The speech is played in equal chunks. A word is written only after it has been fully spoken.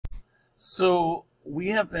So we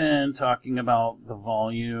have been talking about the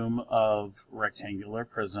volume of rectangular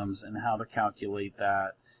prisms and how to calculate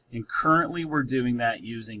that. And currently we're doing that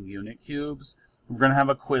using unit cubes. We're going to have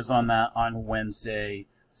a quiz on that on Wednesday.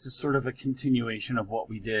 This is sort of a continuation of what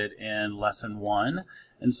we did in lesson 1.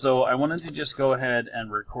 And so I wanted to just go ahead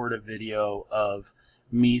and record a video of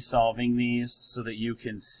me solving these so that you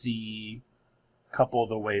can see a couple of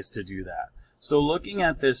the ways to do that. So looking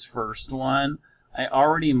at this first one, I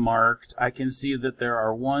already marked, I can see that there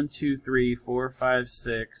are 1, 2, 3, 4, 5,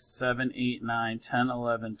 6, 7, 8, 9, 10,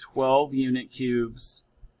 11, 12 unit cubes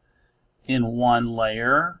in one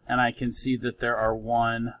layer. And I can see that there are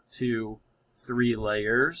 1, 2, 3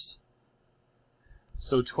 layers.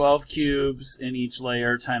 So 12 cubes in each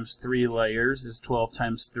layer times 3 layers is 12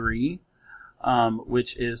 times 3,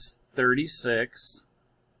 which is 36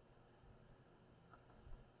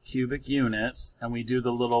 cubic units, and we do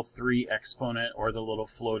the little 3 exponent or the little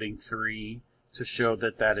floating 3 to show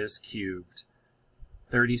that that is cubed.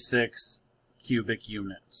 36 cubic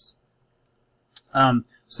units.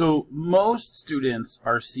 So most students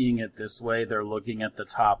are seeing it this way. They're looking at the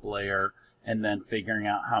top layer and then figuring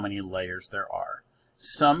out how many layers there are.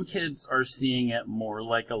 Some kids are seeing it more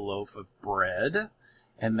like a loaf of bread,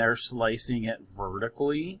 and they're slicing it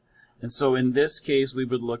vertically. And so in this case, we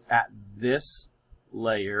would look at this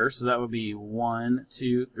layer, so that would be 1,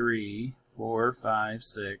 2, 3, 4, 5,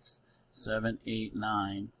 6, 7, 8,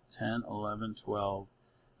 9, 10, 11, 12,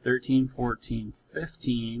 13, 14,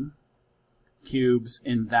 15 cubes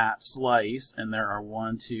in that slice, and there are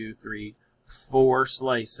 1, 2, 3, 4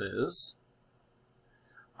 slices.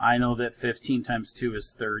 I know that 15 times 2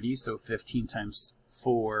 is 30, so 15 times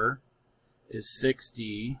 4 is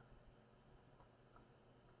 60.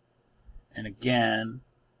 And again,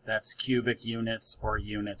 that's cubic units or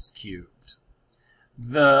units cubed.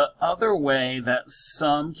 The other way that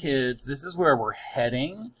some kids, this is where we're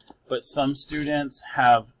heading, but some students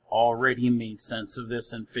have already made sense of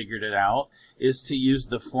this and figured it out, is to use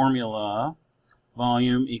the formula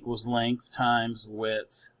volume equals length times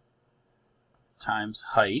width times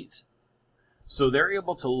height. So they're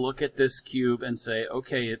able to look at this cube and say,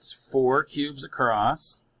 okay, it's 4 cubes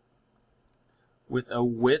across with a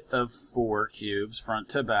width of 4 cubes front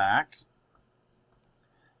to back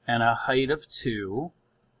and a height of 2.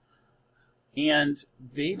 And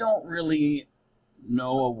they don't really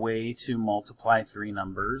know a way to multiply 3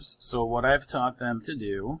 numbers. So what I've taught them to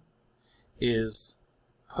do is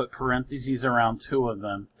put parentheses around 2 of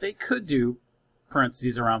them. They could do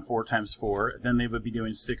parentheses around 4 times 4. Then they would be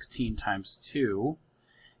doing 16 times 2.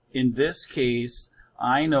 In this case,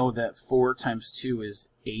 I know that 4 times 2 is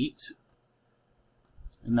 8.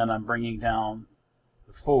 And then I'm bringing down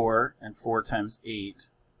the 4, and 4 times 8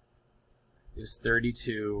 is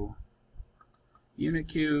 32 unit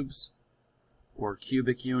cubes, or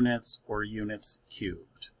cubic units, or units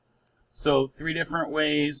cubed. So 3 different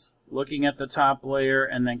ways: looking at the top layer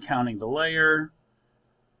and then counting the layer,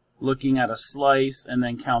 looking at a slice and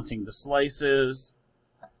then counting the slices.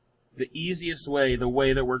 The easiest way, the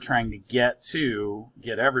way that we're trying to get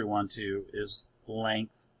everyone to, is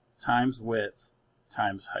length times width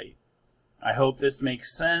times height. I hope this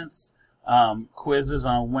makes sense. Quizzes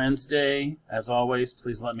on Wednesday. As always,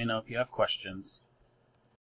 please let me know if you have questions.